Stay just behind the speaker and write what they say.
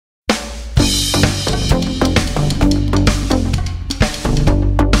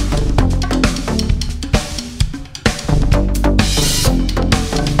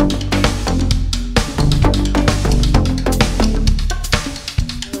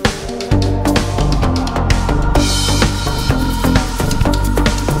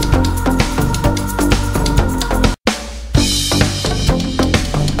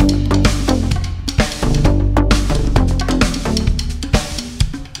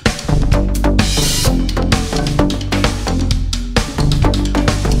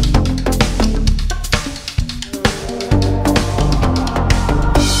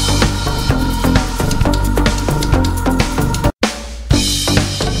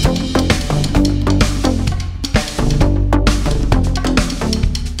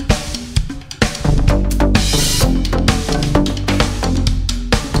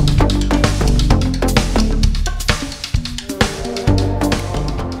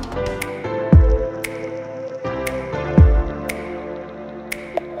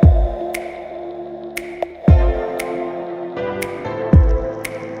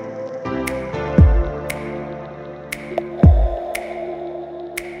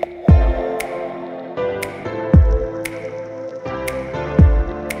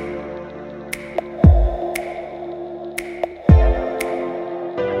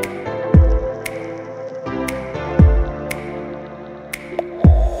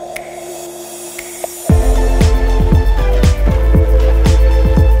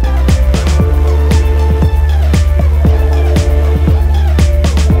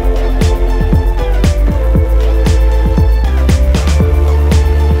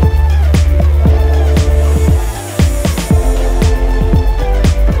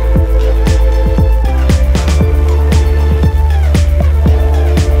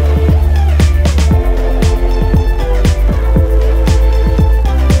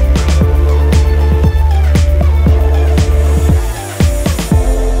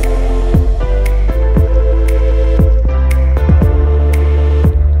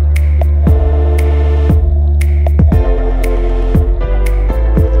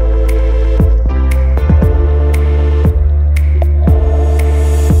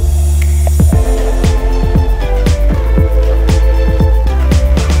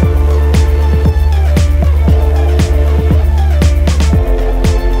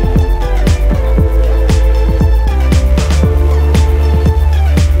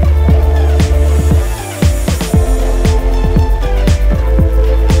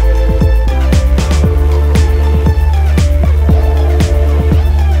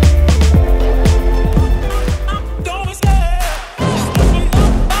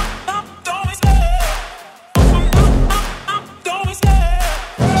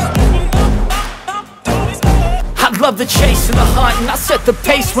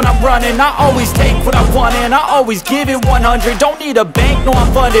race when I'm running. I always take what I want and I always give it 100. Don't need a bank, no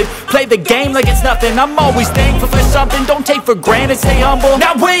I'm funded. Play the game like it's nothing. I'm always thankful for something. Don't take for granted, stay humble.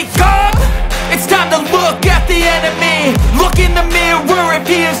 Now wake up, it's time to look at the enemy. Look in the mirror if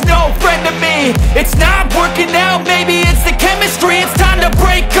he is no friend to me. It's not working out, maybe it's the chemistry. It's time to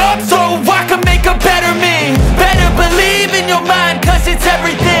break up so I can make a better me. Better believe in your mind, cause it's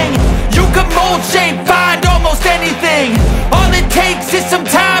everything. You can mold, shape, find almost anything. All it takes is some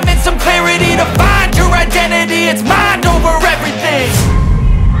time and some clarity to find your identity. It's mind over everything.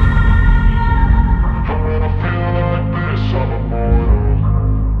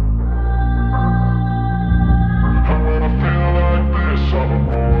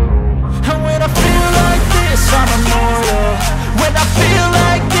 I'm immortal. When I feel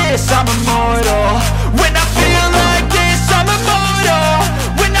like this, I'm immortal. When I feel like this, I'm immortal.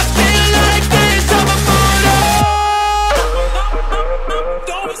 When I feel like this, I'm immortal.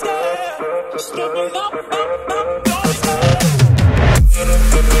 Don't be scared. Just open up. Don't be scared.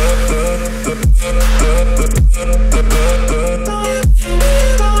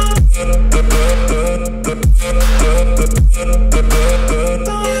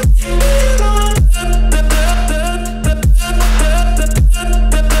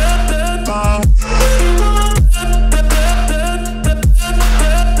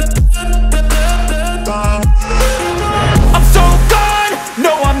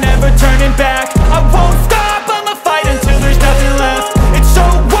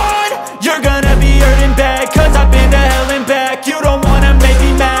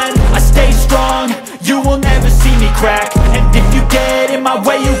 And if you get in my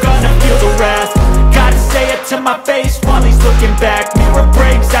way, you gonna feel the wrath. Gotta say it to my face while he's looking back. Mirror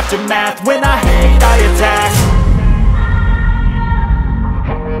breaks after math. When I hate, I attack.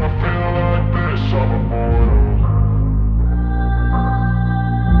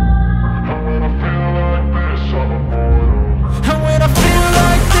 And when I feel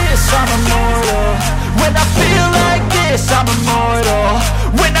like this, I'm immortal. When I feel like this, I'm immortal.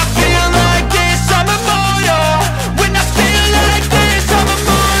 When I feel like this, I'm immortal. When I feel like this, I'm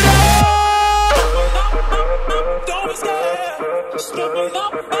immortal. Don't be scared. Just open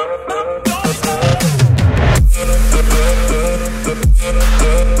up. Don't be scared.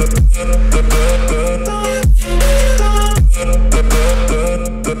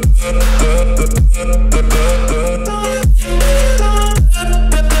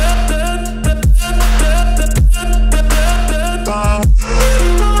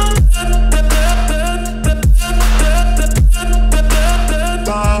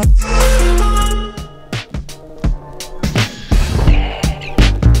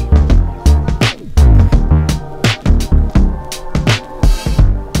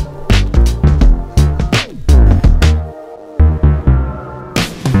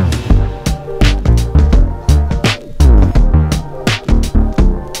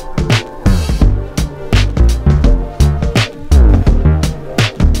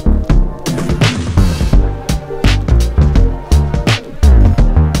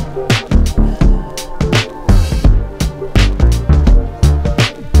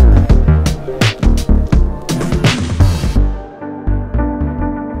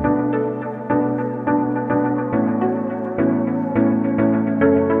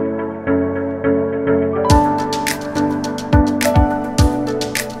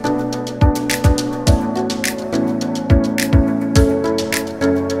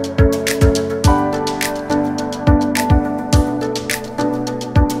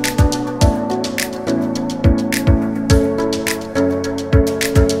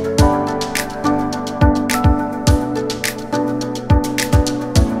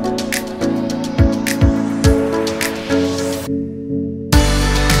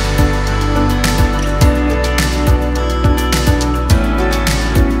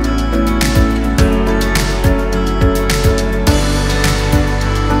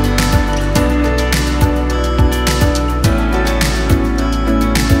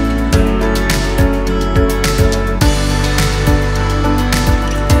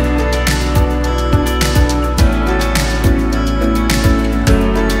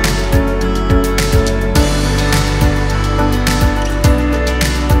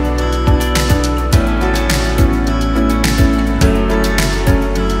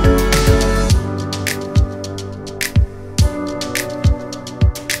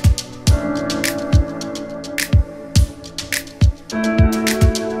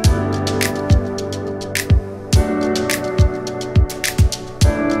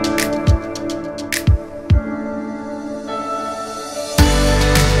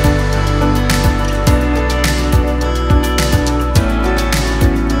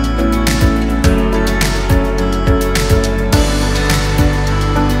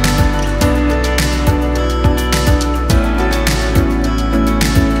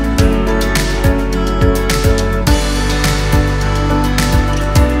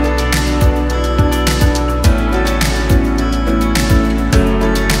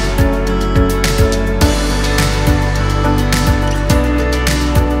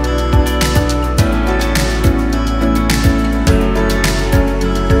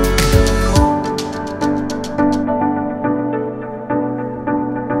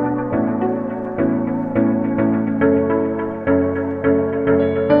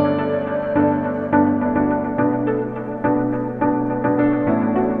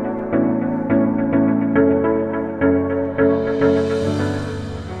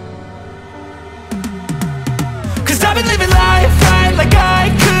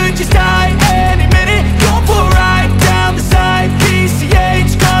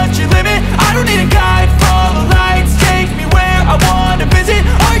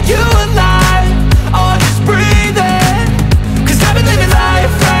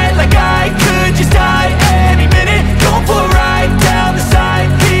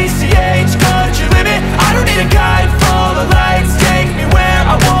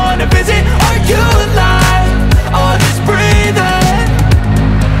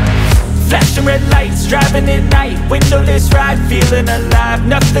 feeling alive.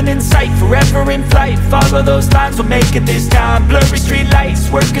 Nothing in sight, forever in flight. Follow those lines, we'll make it this time. Blurry street lights,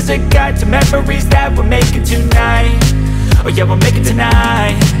 work as a guide to memories that we're making tonight. Oh yeah, we'll make it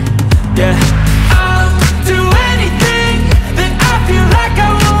tonight. Yeah, I'll do anything that I feel like I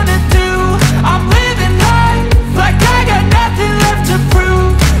wanna do. I'm living life like I got nothing left to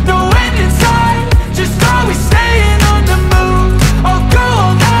prove. No end in sight, just always staying on the move. I'll go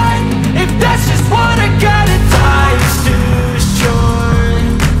all night if that's just what I gotta do. Life's too short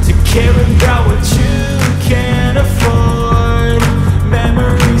to care about what you can't afford.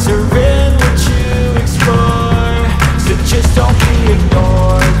 Memories are in what you explore, so just don't be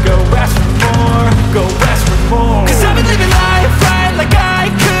ignored. Go ask for more, go ask for more. 'Cause I've been living life right like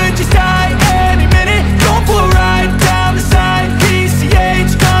I could just die any minute. Going for a ride down the side,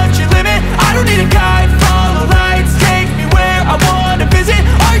 PCH, country limit. I don't need a guide, follow lights, take me where I wanna visit.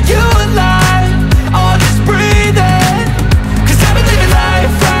 Are you alive? Or just breathing? 'Cause I've been living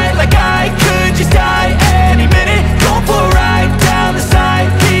life right like I could just die any minute. Going for a ride down the side,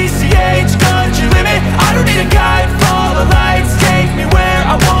 PCH, country limit. I don't need a guide, follow lights, take me where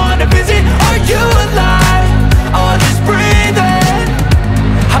I wanna visit. Are you alive? Or just breathing?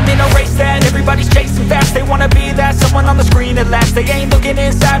 I'm in a race that everybody's chasing fast. They wanna be that someone on the screen at last. They ain't looking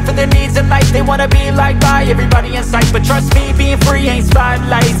inside for their needs in life. They wanna be liked by everybody in sight. But trust me, being free ain't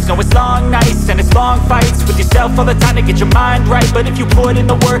spotlights. No, it's long nights and it's long fights with yourself all the time to get your mind right. But if you put in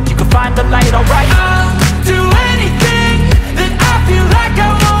the work, you can find the light, alright? I'll do anything that I feel like I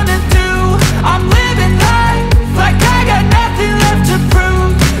wanna do. I'm